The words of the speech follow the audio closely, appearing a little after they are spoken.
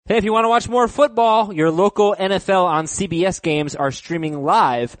Hey, if you want to watch more football, your local NFL on CBS games are streaming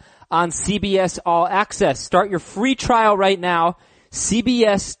live on CBS All Access. Start your free trial right now,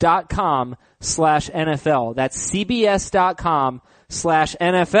 cbs.com/NFL. That's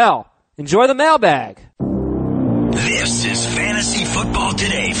cbs.com/NFL. Enjoy the mailbag. This is Fantasy Football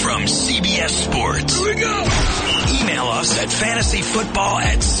Today from CBS Sports. Here we go. Email us at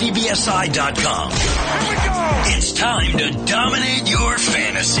fantasyfootball@cbsi.com. Here we go. It's time to dominate your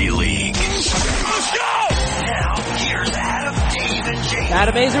fantasy league. Let's go. Now, here's Adam, Dave, and Jake.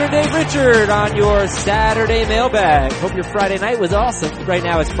 Adam Azer and Dave Richard on your Saturday mailbag. Hope your Friday night was awesome. Right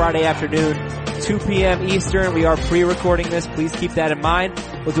now it's Friday afternoon, 2 p.m. Eastern. We are pre-recording this. Please keep that in mind.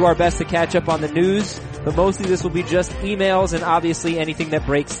 We'll do our best to catch up on the news, but mostly this will be just emails and obviously anything that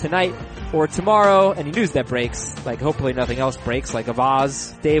breaks tonight or tomorrow. Any news that breaks, like hopefully nothing else breaks, like a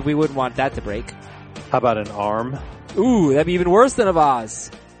vase. Dave, we wouldn't want that to break. How about an arm? Ooh, that'd be even worse than a vase.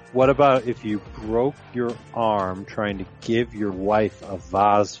 What about if you broke your arm trying to give your wife a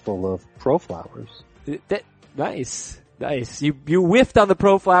vase full of ProFlowers? Nice. You whiffed on the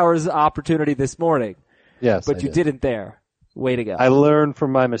ProFlowers opportunity this morning. Yes, but you didn't there. Way to go. I learned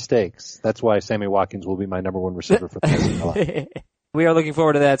from my mistakes. That's why Sammy Watkins will be my number one receiver for the rest of my life. We are looking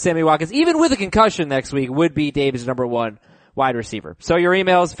forward to that. Sammy Watkins, even with a concussion next week, would be Dave's number one wide receiver. So your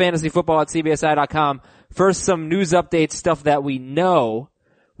emails, fantasyfootball@cbsi.com. First, some news updates, stuff that we know.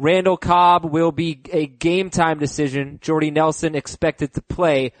 Randall Cobb will be a game time decision. Jordy Nelson expected to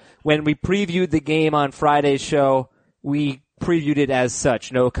play. When we previewed the game on Friday's show, we previewed it as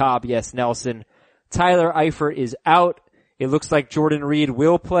such. No Cobb, yes Nelson. Tyler Eifert is out. It looks like Jordan Reed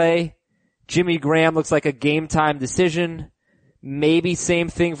will play. Jimmy Graham looks like a game time decision. Maybe same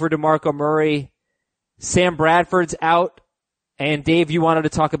thing for DeMarco Murray. Sam Bradford's out. And Dave, you wanted to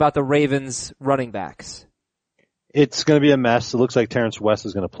talk about the Ravens running backs. It's going to be a mess. It looks like Terrence West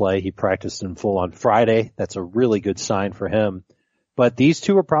is going to play. He practiced in full on Friday. That's a really good sign for him. But these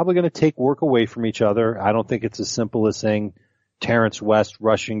two are probably going to take work away from each other. I don't think it's as simple as saying Terrence West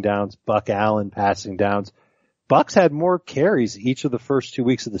rushing downs, Buck Allen passing downs. Bucks had more carries each of the first 2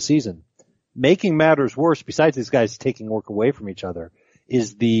 weeks of the season. Making matters worse, besides these guys taking work away from each other,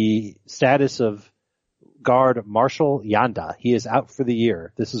 is the status of guard Marshall Yanda. He is out for the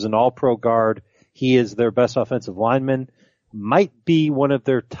year. This is an all-pro guard. He is their best offensive lineman. Might be one of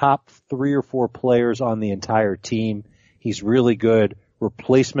their top 3 or 4 players on the entire team. He's really good.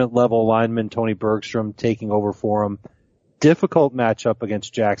 Replacement level lineman Tony Bergstrom taking over for him. Difficult matchup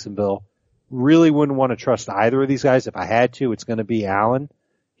against Jacksonville. Really wouldn't want to trust either of these guys. If I had to, it's going to be Allen.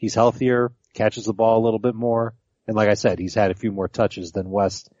 He's healthier, catches the ball a little bit more. And like I said, he's had a few more touches than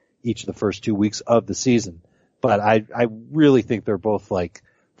West each of the first 2 weeks of the season. But I really think they're both like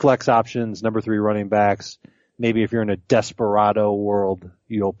flex options, number 3 running backs. Maybe if you're in a desperado world,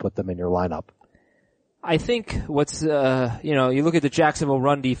 you'll put them in your lineup. I think what's, you look at the Jacksonville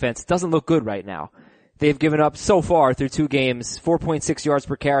run defense, it doesn't look good right now. They've given up so far through 2 games, 4.6 yards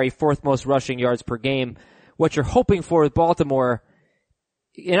per carry, 4th most rushing yards per game. What you're hoping for with Baltimore,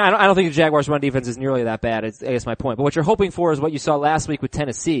 and I don't think the Jaguars run defense is nearly that bad, I guess my point, but what you're hoping for is what you saw last week with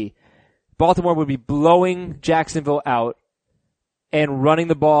Tennessee. Baltimore would be blowing Jacksonville out and running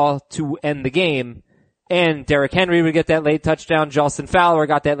the ball to end the game, and Derrick Henry would get that late touchdown, Justin Fowler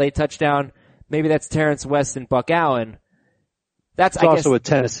got that late touchdown, maybe that's Terrence West and Buck Allen. It's also a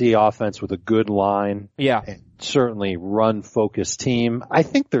Tennessee offense with a good line. Yeah. And certainly run-focused team. I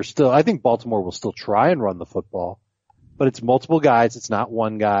think Baltimore will still try and run the football, but it's multiple guys. It's not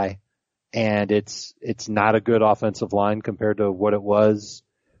one guy. And it's not a good offensive line compared to what it was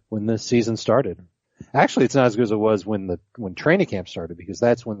when the season started. Actually, it's not as good as it was when training camp started, because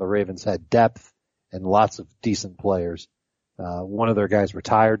that's when the Ravens had depth and lots of decent players. One of their guys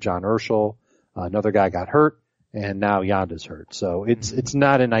retired, John Urschel. Another guy got hurt. And now Yanda's hurt. So it's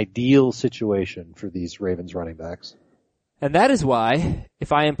not an ideal situation for these Ravens running backs. And that is why,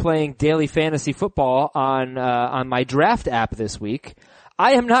 if I am playing daily fantasy football on my draft app this week,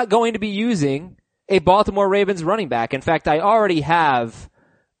 I am not going to be using a Baltimore Ravens running back. In fact, I already have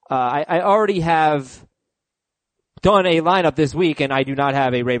done a lineup this week, and I do not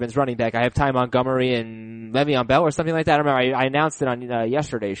have a Ravens running back. I have Ty Montgomery and Le'Veon Bell or something like that. I remember I announced it on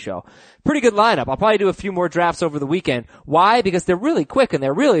yesterday's show. Pretty good lineup. I'll probably do a few more drafts over the weekend. Why? Because they're really quick and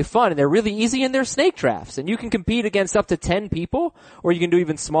they're really fun and they're really easy and they're snake drafts. And you can compete against up to 10 people, or you can do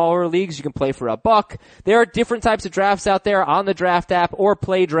even smaller leagues. You can play for $1. There are different types of drafts out there on the draft app or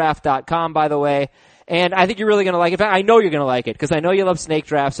playdraft.com, by the way. And I think you're really going to like it. In fact, I know you're going to like it because I know you love snake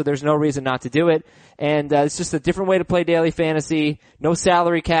drafts, so there's no reason not to do it. And it's just a different way to play daily fantasy. No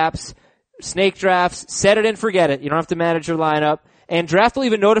salary caps, snake drafts, set it and forget it. You don't have to manage your lineup. And Draft will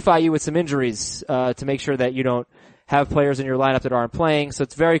even notify you with some injuries, to make sure that you don't have players in your lineup that aren't playing. So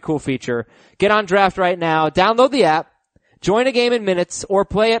it's a very cool feature. Get on Draft right now. Download the app, join a game in minutes, or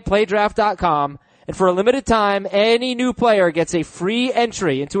play at playdraft.com. And for a limited time, any new player gets a free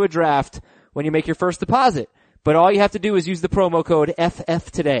entry into a draft when you make your first deposit. But all you have to do is use the promo code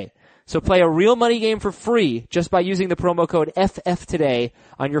FF today. So play a real money game for free just by using the promo code FF today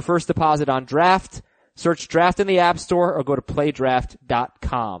on your first deposit on Draft. Search Draft in the App Store or go to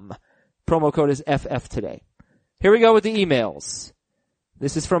playdraft.com. Promo code is FF today. Here we go with the emails.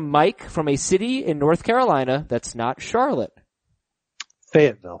 This is from Mike from a city in North Carolina that's not Charlotte.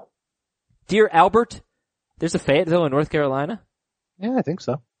 Fayetteville. Dear Albert, there's a Fayetteville in North Carolina? Yeah, I think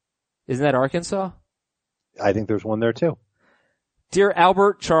so. Isn't that Arkansas? I think there's one there too. Dear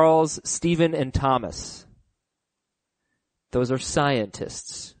Albert, Charles, Stephen, and Thomas. Those are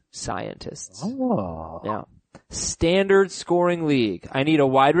scientists. Scientists. Oh. Yeah. Standard scoring league. I need a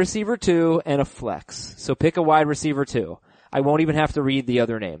wide receiver 2 and a flex. So pick a wide receiver 2. I won't even have to read the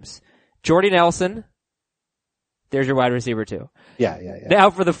other names. Jordy Nelson. There's your wide receiver 2. Yeah. Now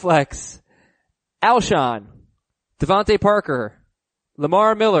for the flex. Alshon. Devontae Parker.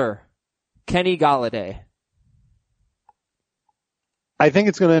 Lamar Miller. Kenny Golladay. I think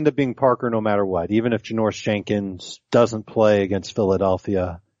it's going to end up being Parker no matter what, even if Janoris Jenkins doesn't play against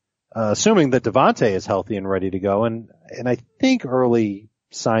Philadelphia, assuming that Devontae is healthy and ready to go. And I think early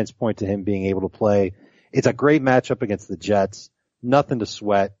signs point to him being able to play. It's a great matchup against the Jets. Nothing to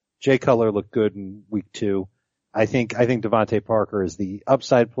sweat. Jay Cutler looked good in week 2. I think Devontae Parker is the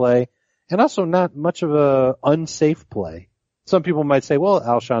upside play and also not much of a unsafe play. Some people might say, well,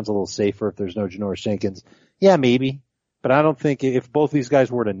 Alshon's a little safer if there's no Janoris Jenkins. Yeah, maybe. But I don't think if both these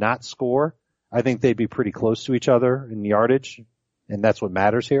guys were to not score, I think they'd be pretty close to each other in yardage, and that's what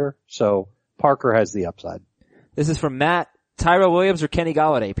matters here. So Parker has the upside. This is from Matt. Tyrell Williams or Kenny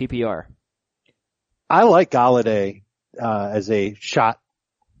Golladay, PPR? I like Golladay as a shot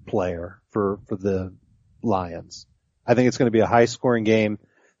player for the Lions. I think it's going to be a high-scoring game.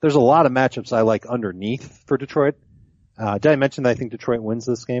 There's a lot of matchups I like underneath for Detroit. Did I mention that I think Detroit wins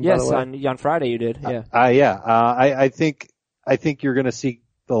this game? Yes, by the way? on Friday you did. Yeah. I think you're going to see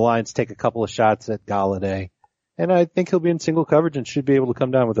the Lions take a couple of shots at Golladay, and I think he'll be in single coverage and should be able to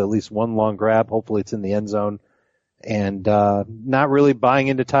come down with at least one long grab. Hopefully, it's in the end zone, and not really buying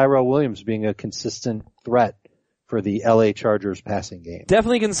into Tyrell Williams being a consistent threat for the LA Chargers passing game.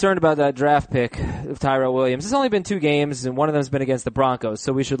 Definitely concerned about that draft pick of Tyrell Williams. It's only been 2 games, and one of them's been against the Broncos,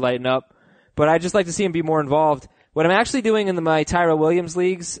 so we should lighten up. But I'd just like to see him be more involved. What I'm actually doing in my Tyrell Williams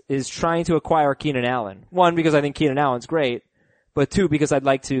leagues is trying to acquire Keenan Allen. 1, because I think Keenan Allen's great, but 2, because I'd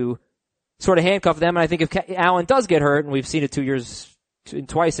like to sort of handcuff them. And I think if Allen does get hurt, and we've seen it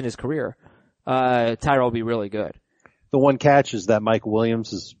twice in his career, Tyrell will be really good. The one catch is that Mike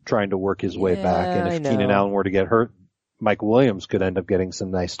Williams is trying to work his way back, and if Keenan Allen were to get hurt, Mike Williams could end up getting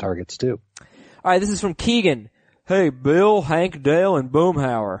some nice targets too. All right, this is from Keegan. Hey, Bill, Hank, Dale, and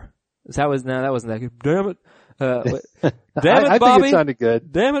Boomhauer. That wasn't that good. Damn it. Damn it, Bobby. I think it sounded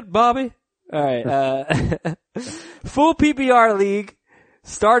good. Damn it, Bobby. All right. Full PPR league.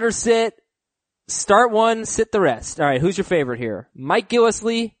 Start or sit. Start one, sit the rest. All right. Who's your favorite here? Mike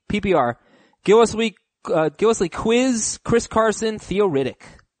Gillislee, PPR. Gillislee quiz, Chris Carson, Theo Riddick.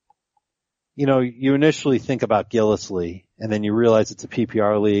 You know, you initially think about Gillislee and then you realize it's a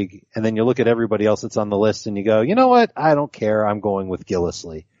PPR league and then you look at everybody else that's on the list and you go, you know what? I don't care. I'm going with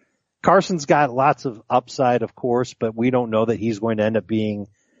Gillislee. Carson's got lots of upside, of course, but we don't know that he's going to end up being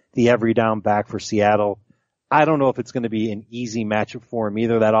the every down back for Seattle. I don't know if it's going to be an easy matchup for him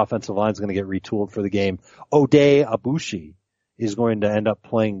either. That offensive line is going to get retooled for the game. Oday Abushi is going to end up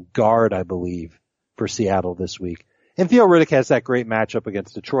playing guard, I believe, for Seattle this week. And Theo Riddick has that great matchup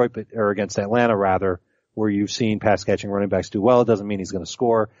against Detroit, or against Atlanta rather, where you've seen pass catching running backs do well. It doesn't mean he's going to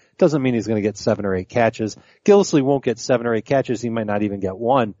score. It doesn't mean he's going to get 7 or 8 catches. Gillislee won't get 7 or 8 catches. He might not even get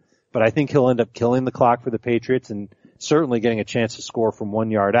 1. But I think he'll end up killing the clock for the Patriots and certainly getting a chance to score from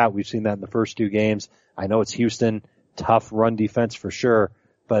 1 yard out. We've seen that in the first 2 games. I know it's Houston, tough run defense for sure,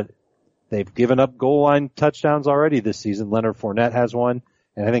 but they've given up goal line touchdowns already this season. Leonard Fournette has 1,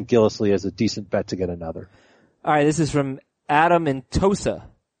 and I think Gillislee has a decent bet to get another. All right, this is from Adam in Tosa.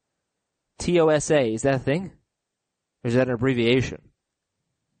 T-O-S-A. Is that a thing? Or is that an abbreviation?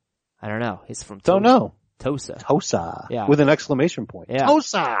 I don't know. He's from Tosa. Don't know. Tosa. Yeah. With an exclamation point. Yeah.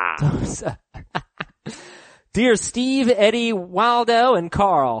 Tosa. Dear Steve, Eddie, Waldo, and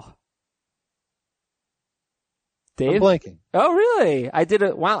Carl. Dave? I'm blanking. Oh, really? I did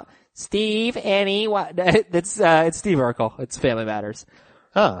it. Wow. Steve, Eddie, it's Steve Urkel. It's Family Matters.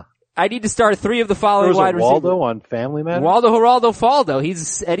 Huh. I need to start 3 of the following wide receivers. Waldo on Family Matters? Waldo Geraldo Faldo.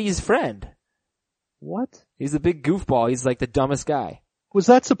 He's Eddie's friend. What? He's a big goofball. He's like the dumbest guy. Was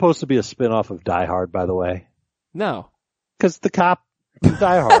that supposed to be a spin-off of Die Hard, by the way? No. Because the cop from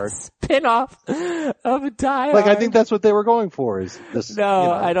Die Hard. Spin-off of Die Hard. Like, I think that's what they were going for, is this,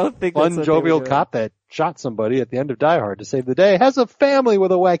 No, I don't think that's fun, what they were jovial doing. cop that shot somebody at the end of Die Hard to save the day, has a family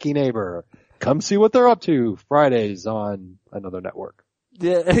with a wacky neighbor. Come see what they're up to Fridays on another network.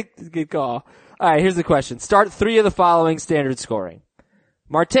 Yeah, good call. Alright, here's the question. Start 3 of the following standard scoring.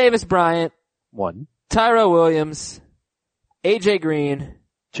 Martavis Bryant, 1, Tyrell Williams, AJ Green,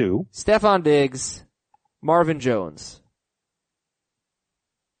 2. Stephon Diggs, Marvin Jones.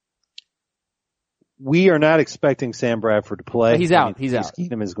 We are not expecting Sam Bradford to play. He's out. He's out.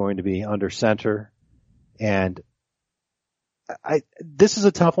 Keenum is going to be under center. And this is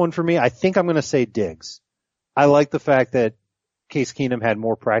a tough one for me. I think I'm going to say Diggs. I like the fact that Case Keenum had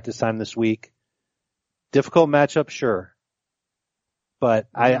more practice time this week. Difficult matchup, sure. But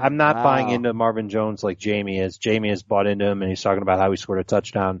I'm not buying into Marvin Jones like Jamie is. Jamie has bought into him, and he's talking about how he scored a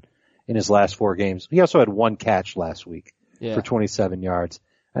touchdown in his last 4 games. He also had 1 catch last week for 27 yards.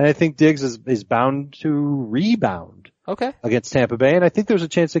 And I think Diggs is bound to rebound against Tampa Bay, and I think there's a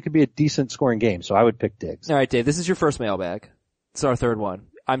chance it could be a decent scoring game, so I would pick Diggs. All right, Dave, this is your first mailbag. It's our 3rd one.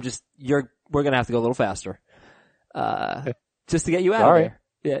 We're going to have to go a little faster. Just to get you out of there.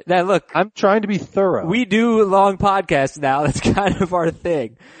 Yeah. Now look, I'm trying to be thorough. We do long podcasts now. That's kind of our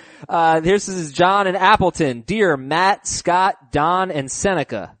thing. This is John in Appleton. Dear Matt, Scott, Don, and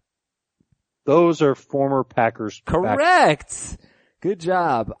Seneca. Those are former Packers. Correct. Good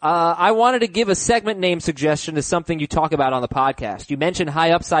job. I wanted to give a segment name suggestion to something you talk about on the podcast. You mentioned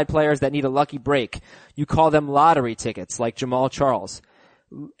high upside players that need a lucky break. You call them lottery tickets, like Jamal Charles.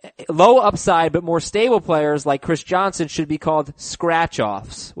 Low upside but more stable players like Chris Johnson should be called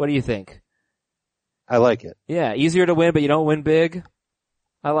scratch-offs. What do you think? I like it. Yeah, easier to win but you don't win big.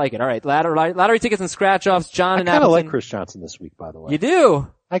 I like it. All right, lottery tickets and scratch-offs. John and Appleton. I kind of like Chris Johnson this week, by the way. You do?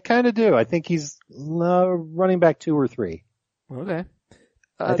 I kind of do. I think he's running back 2 or 3. Okay.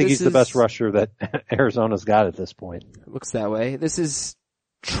 I think he's the best rusher that Arizona's got at this point. Looks that way. This is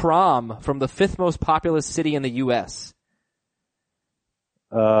Trom from the 5th most populous city in the U.S.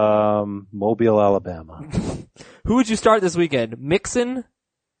 Mobile, Alabama. Who would you start this weekend? Mixon,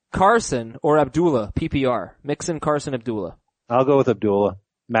 Carson, or Abdullah? PPR. Mixon, Carson, Abdullah. I'll go with Abdullah.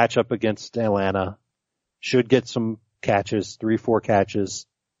 Matchup against Atlanta. Should get some catches, 3-4 catches.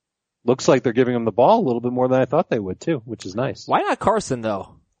 Looks like they're giving him the ball a little bit more than I thought they would too, which is nice. Why not Carson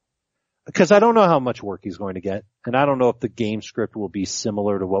though? Because I don't know how much work he's going to get, and I don't know if the game script will be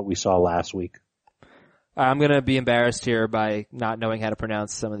similar to what we saw last week. I'm gonna be embarrassed here by not knowing how to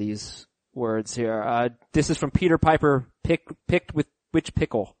pronounce some of these words here. This is from Peter Piper, picked with which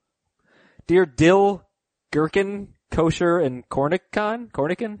pickle? Dear Dill, Gherkin, Kosher, and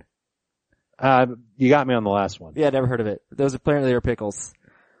Cornican? You got me on the last one. Yeah, never heard of it. Those apparently are pickles.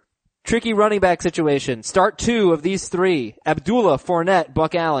 Tricky running back situation. Start 2 of these 3. Abdullah, Fournette,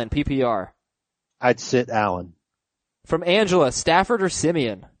 Buck Allen, PPR. I'd sit Allen. From Angela, Stafford or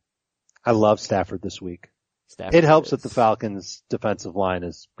Simeon? I love Stafford this week. It helps that the Falcons' defensive line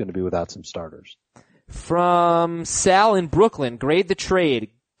is going to be without some starters. From Sal in Brooklyn, grade the trade.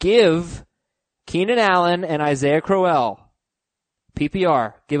 Give Keenan Allen and Isaiah Crowell.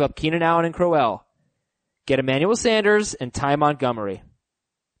 PPR. Give up Keenan Allen and Crowell. Get Emmanuel Sanders and Ty Montgomery.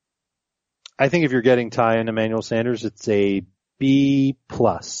 I think if you're getting Ty and Emmanuel Sanders, it's a B+.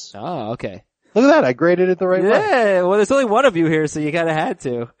 Oh, okay. Look at that. I graded it the right way. Yeah, well, there's only one of you here, so you kind of had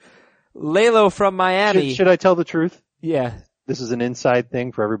to. Lalo from Miami. Should I tell the truth? Yeah. This is an inside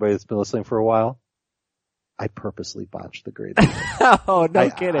thing for everybody that's been listening for a while. I purposely botched the grade. Oh, no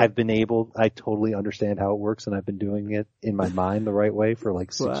kidding. I totally understand how it works, and I've been doing it in my mind the right way for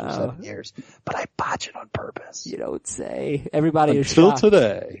like 6 or 7 years. But I botch it on purpose. You don't say. Everybody is shocked. Until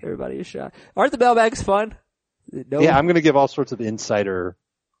today. Everybody is shocked. Aren't the mailbags fun? No, yeah, I'm going to give all sorts of insider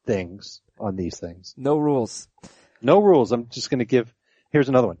things on these things. No rules. No rules. I'm just going to give, here's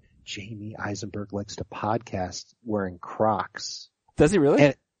another one. Jamie Eisenberg likes to podcast wearing Crocs. Does he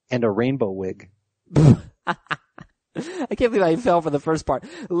really? And a rainbow wig. I can't believe I fell for the first part.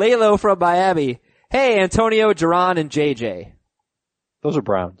 Lalo from Miami. Hey, Antonio, Duran, and JJ. Those are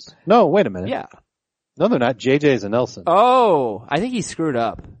Browns. No, wait a minute. Yeah. No, they're not. JJ is a Nelson. Oh, I think he screwed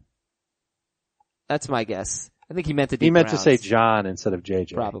up. That's my guess. I think he meant to do Browns. To say John instead of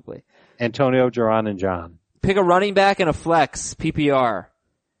JJ. Probably. Antonio, Duran, and John. Pick a running back and a flex. PPR.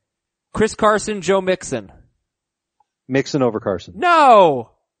 Chris Carson, Joe Mixon. Mixon over Carson.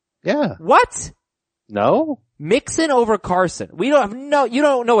 No! Yeah. What? No? Mixon over Carson. You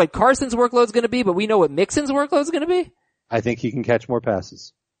don't know what Carson's workload's gonna be, but we know what Mixon's workload's gonna be? I think he can catch more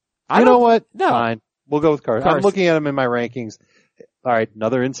passes. You know what? No. Fine. We'll go with Carson. I'm looking at him in my rankings. All right,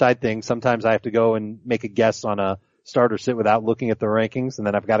 another inside thing. Sometimes I have to go and make a guess on a start or sit without looking at the rankings, and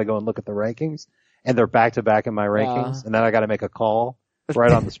then I've got to go and look at the rankings, and they're back to back in my rankings, and then I got to make a call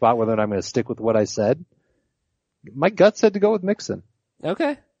right on the spot whether I'm going to stick with what I said. My gut said to go with Mixon.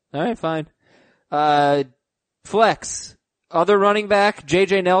 Okay. All right, fine. Flex. Other running back,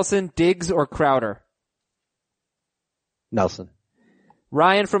 J.J. Nelson, Diggs, or Crowder? Nelson.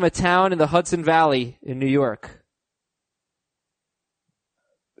 Ryan from a town in the Hudson Valley in New York.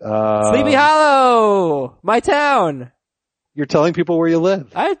 Sleepy Hollow! My town! You're telling people where you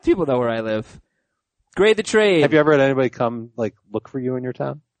live. People know where I live. Grade the trade. Have you ever had anybody come, look for you in your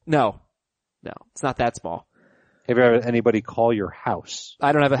town? No. No, it's not that small. Have you ever had anybody call your house?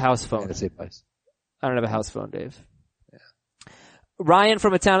 I don't have a house phone. I don't have a house phone, Dave. Yeah. Ryan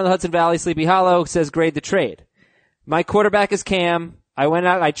from a town in the Hudson Valley, Sleepy Hollow, says grade the trade. My quarterback is Cam. I went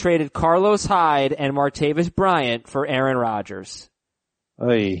out, I traded Carlos Hyde and Martavis Bryant for Aaron Rodgers.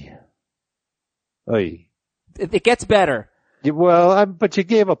 Oy. It gets better. But you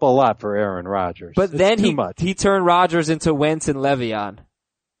gave up a lot for Aaron Rodgers. But then he turned Rodgers into Wentz and Le'Veon.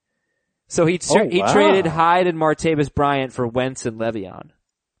 So he traded Hyde and Martavis Bryant for Wentz and Le'Veon.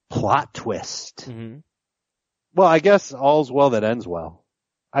 Plot twist. Mm-hmm. Well, I guess all's well that ends well.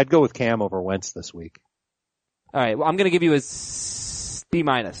 I'd go with Cam over Wentz this week. All right. Well, I'm going to give you a B-.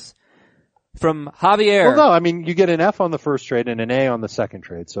 From Javier. Well, no, you get an F on the first trade and an A on the second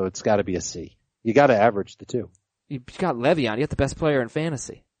trade, so it's got to be a C. You got to average the two. You got Le'Veon. You got the best player in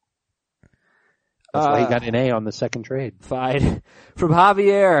fantasy. That's why he got an A on the second trade. Fine. From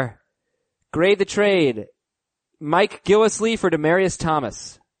Javier. Grade the trade. Mike Gillislee for Demaryius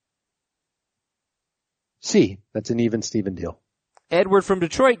Thomas. C. That's an even Steven deal. Edward from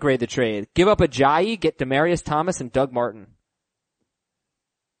Detroit, grade the trade. Give up Ajayi, get Demaryius Thomas and Doug Martin.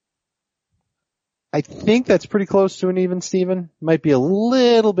 I think that's pretty close to an even Steven. Might be a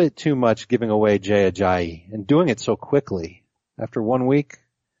little bit too much giving away Jay Ajayi and doing it so quickly after 1 week.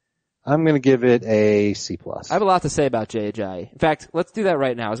 I'm going to give it a C+. I have a lot to say about Jay Ajayi. In fact, let's do that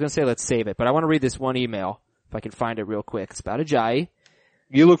right now. I was going to say let's save it, but I want to read this one email if I can find it real quick. It's about Ajayi.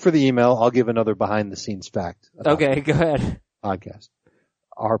 You look for the email. I'll give another behind the scenes fact. Okay, go ahead. Podcast.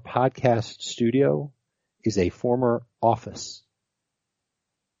 Our podcast studio is a former office.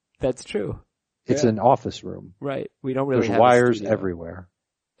 That's true. It's an office room. Right. We don't really There's have wires everywhere.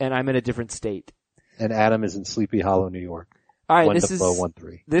 And I'm in a different state. And Adam is in Sleepy Hollow, New York. All right,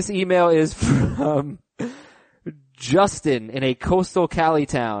 this email is from Justin in a coastal Cali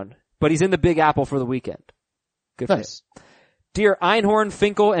town, but he's in the Big Apple for the weekend. Good for him. Dear Einhorn,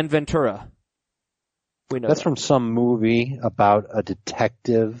 Finkel, and Ventura. We know that's from some movie about a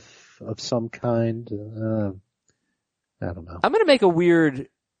detective of some kind. I don't know. I'm going to make a weird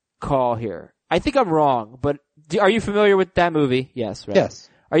call here. I think I'm wrong, but are you familiar with that movie? Yes, right? Yes.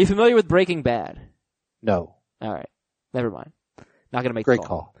 Are you familiar with Breaking Bad? No. All right. Never mind. Not going to make Great the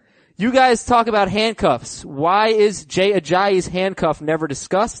call. Call. You guys talk about handcuffs. Why is Jay Ajayi's handcuff never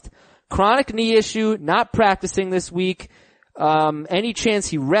discussed? Chronic knee issue, not practicing this week. Any chance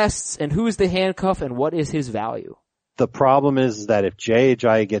he rests, and who's the handcuff and what is his value? The problem is that if Jay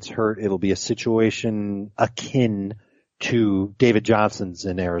Ajayi gets hurt, it'll be a situation akin to David Johnson's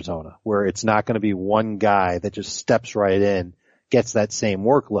in Arizona, where it's not going to be one guy that just steps right in, gets that same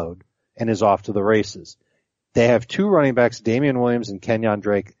workload, and is off to the races. They have two running backs, Damian Williams and Kenyon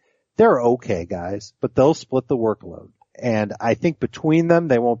Drake. They're okay guys, but they'll split the workload. And I think between them,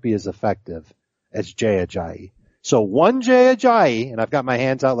 they won't be as effective as Jay Ajayi. So one Jay Ajayi, and I've got my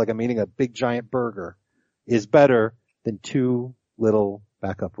hands out like I'm eating a big giant burger, is better than two little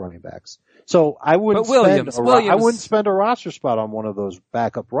backup running backs. So I wouldn't spend a roster spot on one of those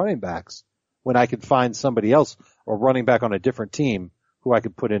backup running backs when I could find somebody else or running back on a different team who I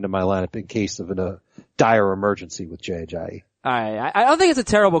could put into my lineup in case of a dire emergency with Jay Ajayi. I don't think it's a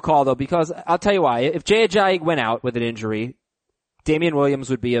terrible call though, because I'll tell you why. If Jay Ajayi went out with an injury, Damian Williams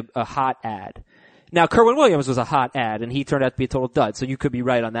would be a hot ad. Now, Kerwin Williams was a hot ad, and he turned out to be a total dud, so you could be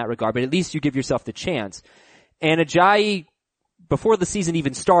right on that regard, but at least you give yourself the chance. And Ajayi, before the season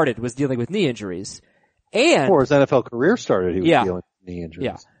even started, was dealing with knee injuries. And before his NFL career started, he was dealing with knee injuries.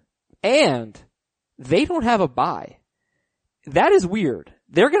 Yeah. And they don't have a bye. That is weird.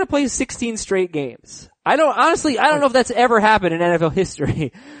 They're gonna play 16 straight games. I don't know if that's ever happened in NFL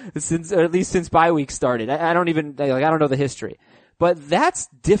history or at least since bye week started. I don't know the history. But that's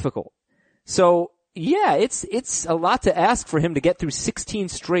difficult. So, yeah, it's a lot to ask for him to get through 16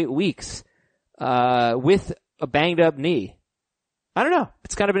 straight weeks. with a banged up knee. I don't know.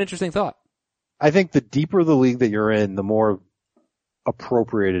 It's kind of an interesting thought. I think the deeper the league that you're in, the more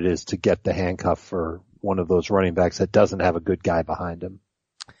appropriate it is to get the handcuff for one of those running backs that doesn't have a good guy behind him.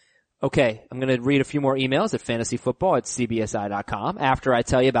 Okay, I'm going to read a few more emails at fantasyfootball@cbsi.com after I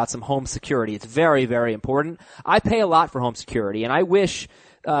tell you about some home security. It's very, very important. I pay a lot for home security, and I wish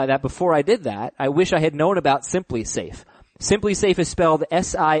that before I did that, I wish I had known about Simply Safe. Simply Safe is spelled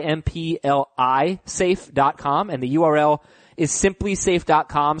SIMPLI safe.com, and the URL is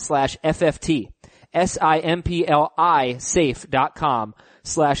simplysafe.com/FFT. SIMPLI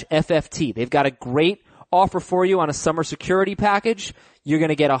safe.com/FFT. They've got a great offer for you on a summer security package. You're going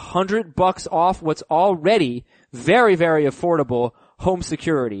to get $100 off what's already very, very affordable home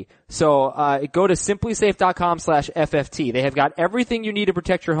security. So go to simplysafe.com/FFT. They have got everything you need to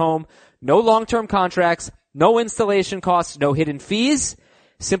protect your home. No long-term contracts, no installation costs, no hidden fees.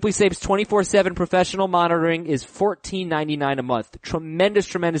 SimpliSafe's 24/7 professional monitoring is $14.99 a month. Tremendous,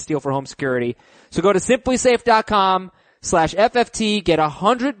 tremendous deal for home security. So go to simplysafe.com/FFT. Get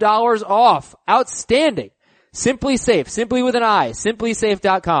 $100 off. Outstanding. Simply Safe, simply with an I,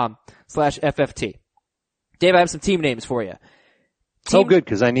 simplysafe.com/FFT. Dave, I have some team names for you. Oh, good,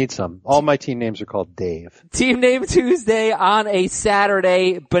 because I need some. All my team names are called Dave. Team Name Tuesday on a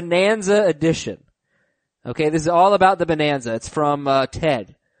Saturday, Bonanza edition. Okay, this is all about the Bonanza. It's from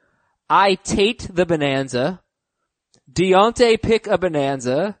Ted. I Tate the Bonanza. Deontay pick a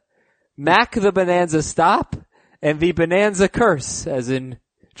Bonanza. Mac the Bonanza stop. And the Bonanza curse, as in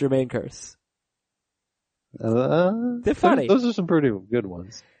Jermaine Curse. They're funny. Those are some pretty good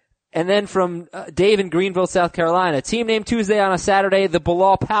ones. And then from Dave in Greenville, South Carolina. Team Name Tuesday on a Saturday, the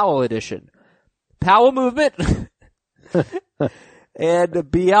Bilal Powell edition. Powell movement. And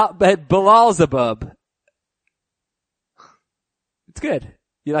Bilalzebub. It's good.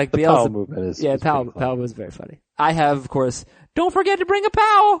 You like the Powell movement is Powell was very funny. I have, of course, don't forget to bring a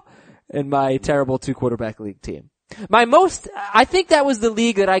Powell in my terrible 2-quarterback league team. I think that was the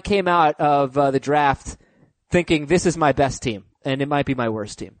league that I came out of the draft thinking this is my best team, and it might be my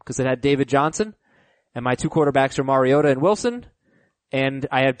worst team, because it had David Johnson, and my 2 quarterbacks are Mariota and Wilson, and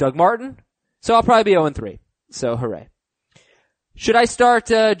I have Doug Martin, so I'll probably be 0-3. So hooray. Should I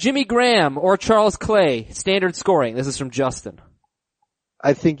start Jimmy Graham or Charles Clay? Standard scoring. This is from Justin.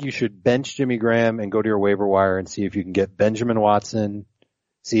 I think you should bench Jimmy Graham and go to your waiver wire and see if you can get Benjamin Watson,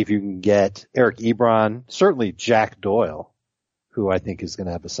 see if you can get Eric Ebron, certainly Jack Doyle, who I think is going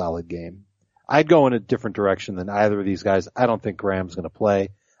to have a solid game. I'd go in a different direction than either of these guys. I don't think Graham's going to play.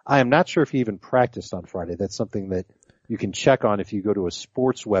 I am not sure if he even practiced on Friday. That's something that you can check on if you go to a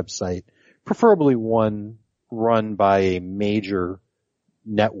sports website, preferably one run by a major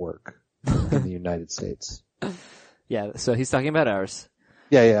network in the United States. Yeah, so he's talking about ours.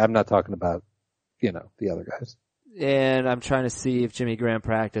 Yeah, I'm not talking about, the other guys. And I'm trying to see if Jimmy Graham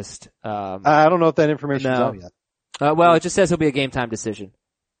practiced. I don't know if that information's out yet. Well, it just says he'll be a game time decision.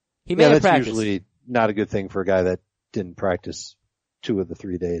 He may have that's practiced. Usually not a good thing for a guy that didn't practice 2 of the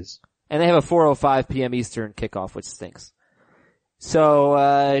 3 days. And they have a 4:05 p.m. Eastern kickoff, which stinks.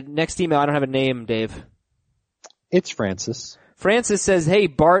 So, next email, I don't have a name, Dave. It's Francis. Francis says, hey,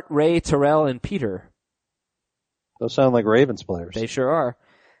 Bart, Ray, Terrell, and Peter. Those sound like Ravens players. They sure are.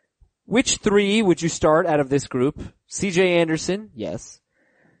 Which 3 would you start out of this group? C.J. Anderson? Yes.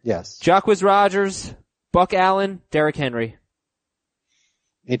 Yes. Jacquizz Rodgers, Buck Allen, Derrick Henry.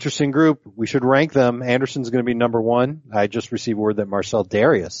 Interesting group. We should rank them. Anderson's going to be number 1. I just received word that Marcel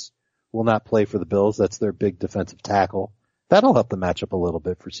Darius will not play for the Bills. That's their big defensive tackle. That'll help the matchup a little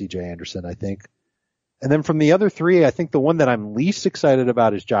bit for C.J. Anderson, I think. And then from the other 3, I think the one that I'm least excited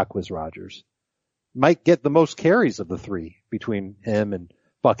about is Jacquizz Rodgers. Might get the most carries of the 3 between him and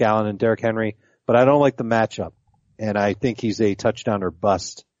Buck Allen and Derrick Henry, but I don't like the matchup. And I think he's a touchdown or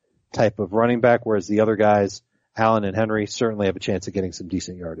bust type of running back, whereas the other guys, Allen and Henry, certainly have a chance of getting some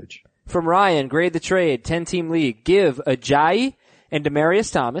decent yardage. From Ryan, grade the trade, 10-team league. Give Ajayi and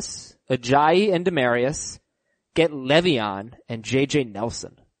Demaryius Thomas, Ajayi and Demaryius, get Le'Veon and J.J.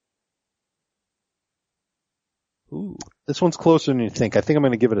 Nelson. Ooh. This one's closer than you think. I think I'm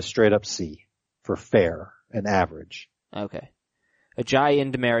going to give it a straight up C for fair and average. Okay. Ajayi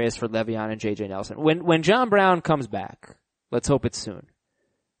and Demaryius for Le'Veon and J.J. Nelson. When John Brown comes back, let's hope it's soon,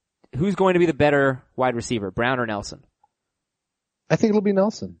 who's going to be the better wide receiver, Brown or Nelson? I think it'll be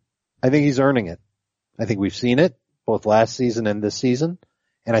Nelson. I think he's earning it. I think we've seen it both last season and this season,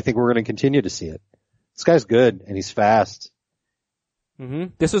 and I think we're going to continue to see it. This guy's good, and he's fast.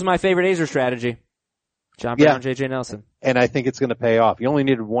 Mm-hmm. This was my favorite Azer strategy. John Brown, J.J. Nelson. And I think it's going to pay off. You only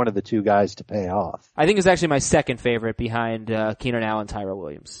needed one of the 2 guys to pay off. I think it's actually my second favorite behind Keenan Allen, Tyrell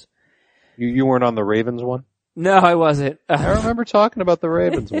Williams. You weren't on the Ravens one? No, I wasn't. I remember talking about the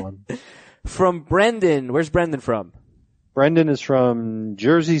Ravens one. From Brendan. Where's Brendan from? Brendan is from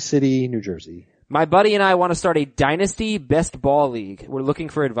Jersey City, New Jersey. My buddy and I want to start a Dynasty Best Ball League. We're looking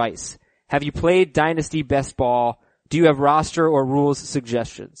for advice. Have you played Dynasty Best Ball? Do you have roster or rules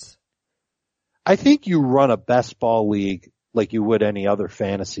suggestions? I think you run a best ball league like you would any other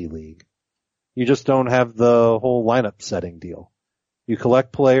fantasy league. You just don't have the whole lineup setting deal. You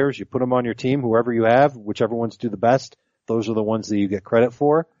collect players, you put them on your team, whoever you have, whichever ones do the best, those are the ones that you get credit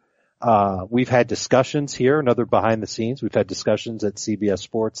for. We've had discussions here, another behind the scenes, we've had discussions at CBS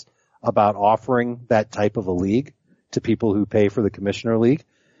Sports about offering that type of a league to people who pay for the Commissioner League.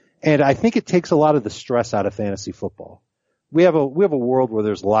 And I think it takes a lot of the stress out of fantasy football. We have a world where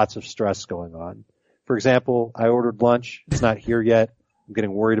there's lots of stress going on. For example, I ordered lunch. It's not here yet. I'm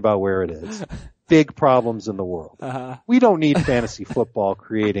getting worried about where it is. Big problems in the world. We don't need fantasy football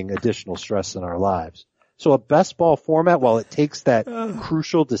creating additional stress in our lives. So a best ball format, while it takes that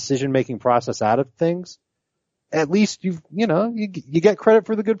crucial decision-making process out of things, at least you get credit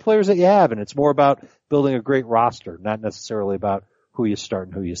for the good players that you have, and it's more about building a great roster, not necessarily about who you start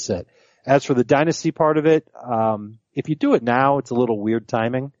and who you sit. As for the dynasty part of it, if you do it now, it's a little weird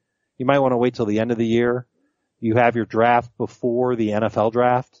timing. You might want to wait till the end of the year. You have your draft before the NFL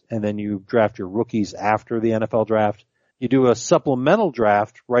draft, and then you draft your rookies after the NFL draft. You do a supplemental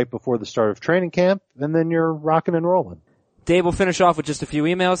draft right before the start of training camp, and then you're rocking and rolling. Dave will finish off with just a few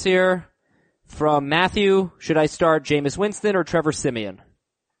emails here. From Matthew, should I start Jameis Winston or Trevor Siemian?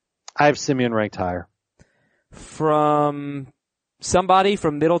 I have Siemian ranked higher. From somebody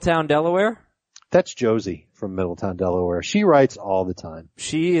from Middletown, Delaware? That's Josie from Middletown, Delaware. She writes all the time.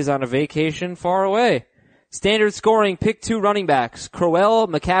 She is on a vacation far away. Standard scoring, pick 2 running backs. Crowell,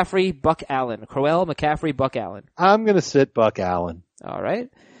 McCaffrey, Buck Allen. Crowell, McCaffrey, Buck Allen. I'm going to sit Buck Allen. All right.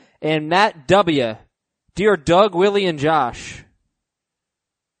 And Matt W. Dear Doug, Willie, and Josh.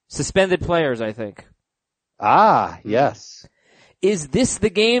 Suspended players, I think. Ah, yes. Is this the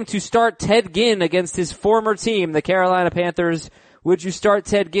game to start Ted Ginn against his former team, the Carolina Panthers? Would you start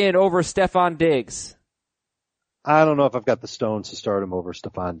Ted Ginn over Stephon Diggs? I don't know if I've got the stones to start him over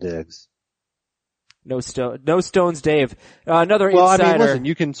Stephon Diggs. No stones, Dave. Another insider. Well, I mean, listen,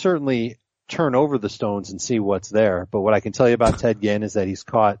 you can certainly turn over the stones and see what's there, but what I can tell you about Ted Ginn is that he's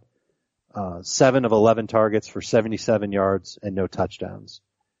caught 7 of 11 targets for 77 yards and no touchdowns.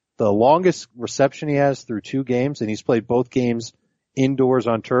 The longest reception he has through 2 games, and he's played both games indoors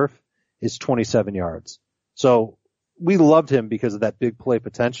on turf, is 27 yards. So we loved him because of that big play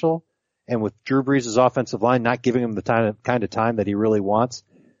potential, and with Drew Brees' offensive line not giving him the kind of time that he really wants,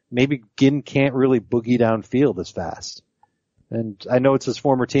 maybe Ginn can't really boogie downfield as fast. And I know it's his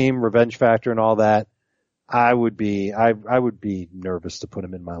former team, revenge factor and all that. I would be nervous to put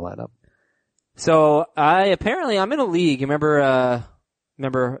him in my lineup. So I'm in a league. You remember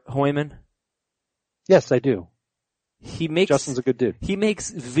Hoyman? Yes, I do. Justin's a good dude. He makes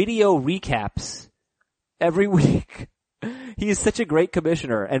video recaps every week. He is such a great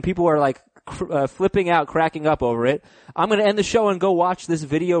commissioner, and people are like flipping out, cracking up over it. I'm going to end the show and go watch this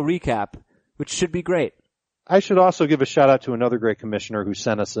video recap, which should be great. I should also give a shout out to another great commissioner who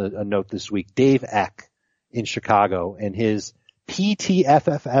sent us a note this week, Dave Eck in Chicago, and his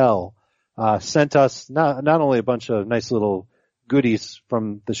PTFFL sent us not only a bunch of nice little goodies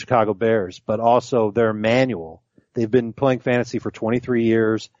from the Chicago Bears, but also their manual. They've been playing fantasy for 23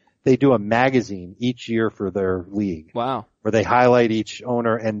 years. They do a magazine each year for their league. Wow. Where they highlight each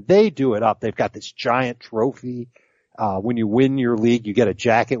owner, and they do it up. They've got this giant trophy. When you win your league, you get a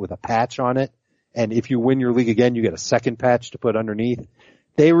jacket with a patch on it. And if you win your league again, you get a second patch to put underneath.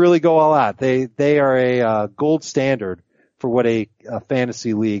 They really go all out. They are a gold standard for what a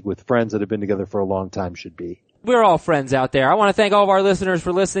fantasy league with friends that have been together for a long time should be. We're all friends out there. I want to thank all of our listeners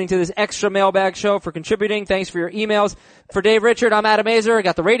for listening to this extra mailbag show, for contributing. Thanks for your emails. For Dave Richard, I'm Adam Azer. I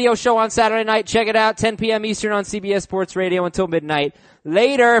got the radio show on Saturday night. Check it out, 10 p.m. Eastern on CBS Sports Radio until midnight.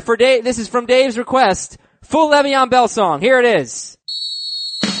 Later, for Dave, this is from Dave's request, full Le'Veon Bell song. Here it is.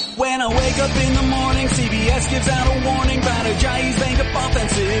 When I wake up in the morning, CBS gives out a warning about a Giants banged-up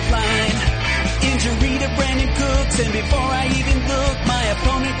offensive line. Injury to Brandon Cooks, and before I even look, my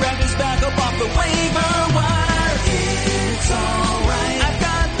opponent grabbed his back up off the waiver wire. It's alright, I've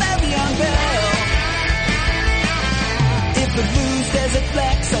got Le'Veon Bell. If the lose there's a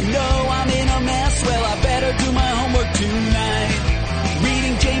flex, I know I'm in a mess. Well, I better do my homework tonight.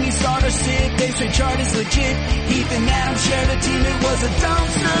 Reading Jamie's starter sit, Dave's straight chart is legit. Heath and Adam shared a team, it was a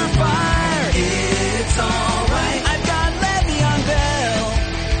dumpster fire. It's alright,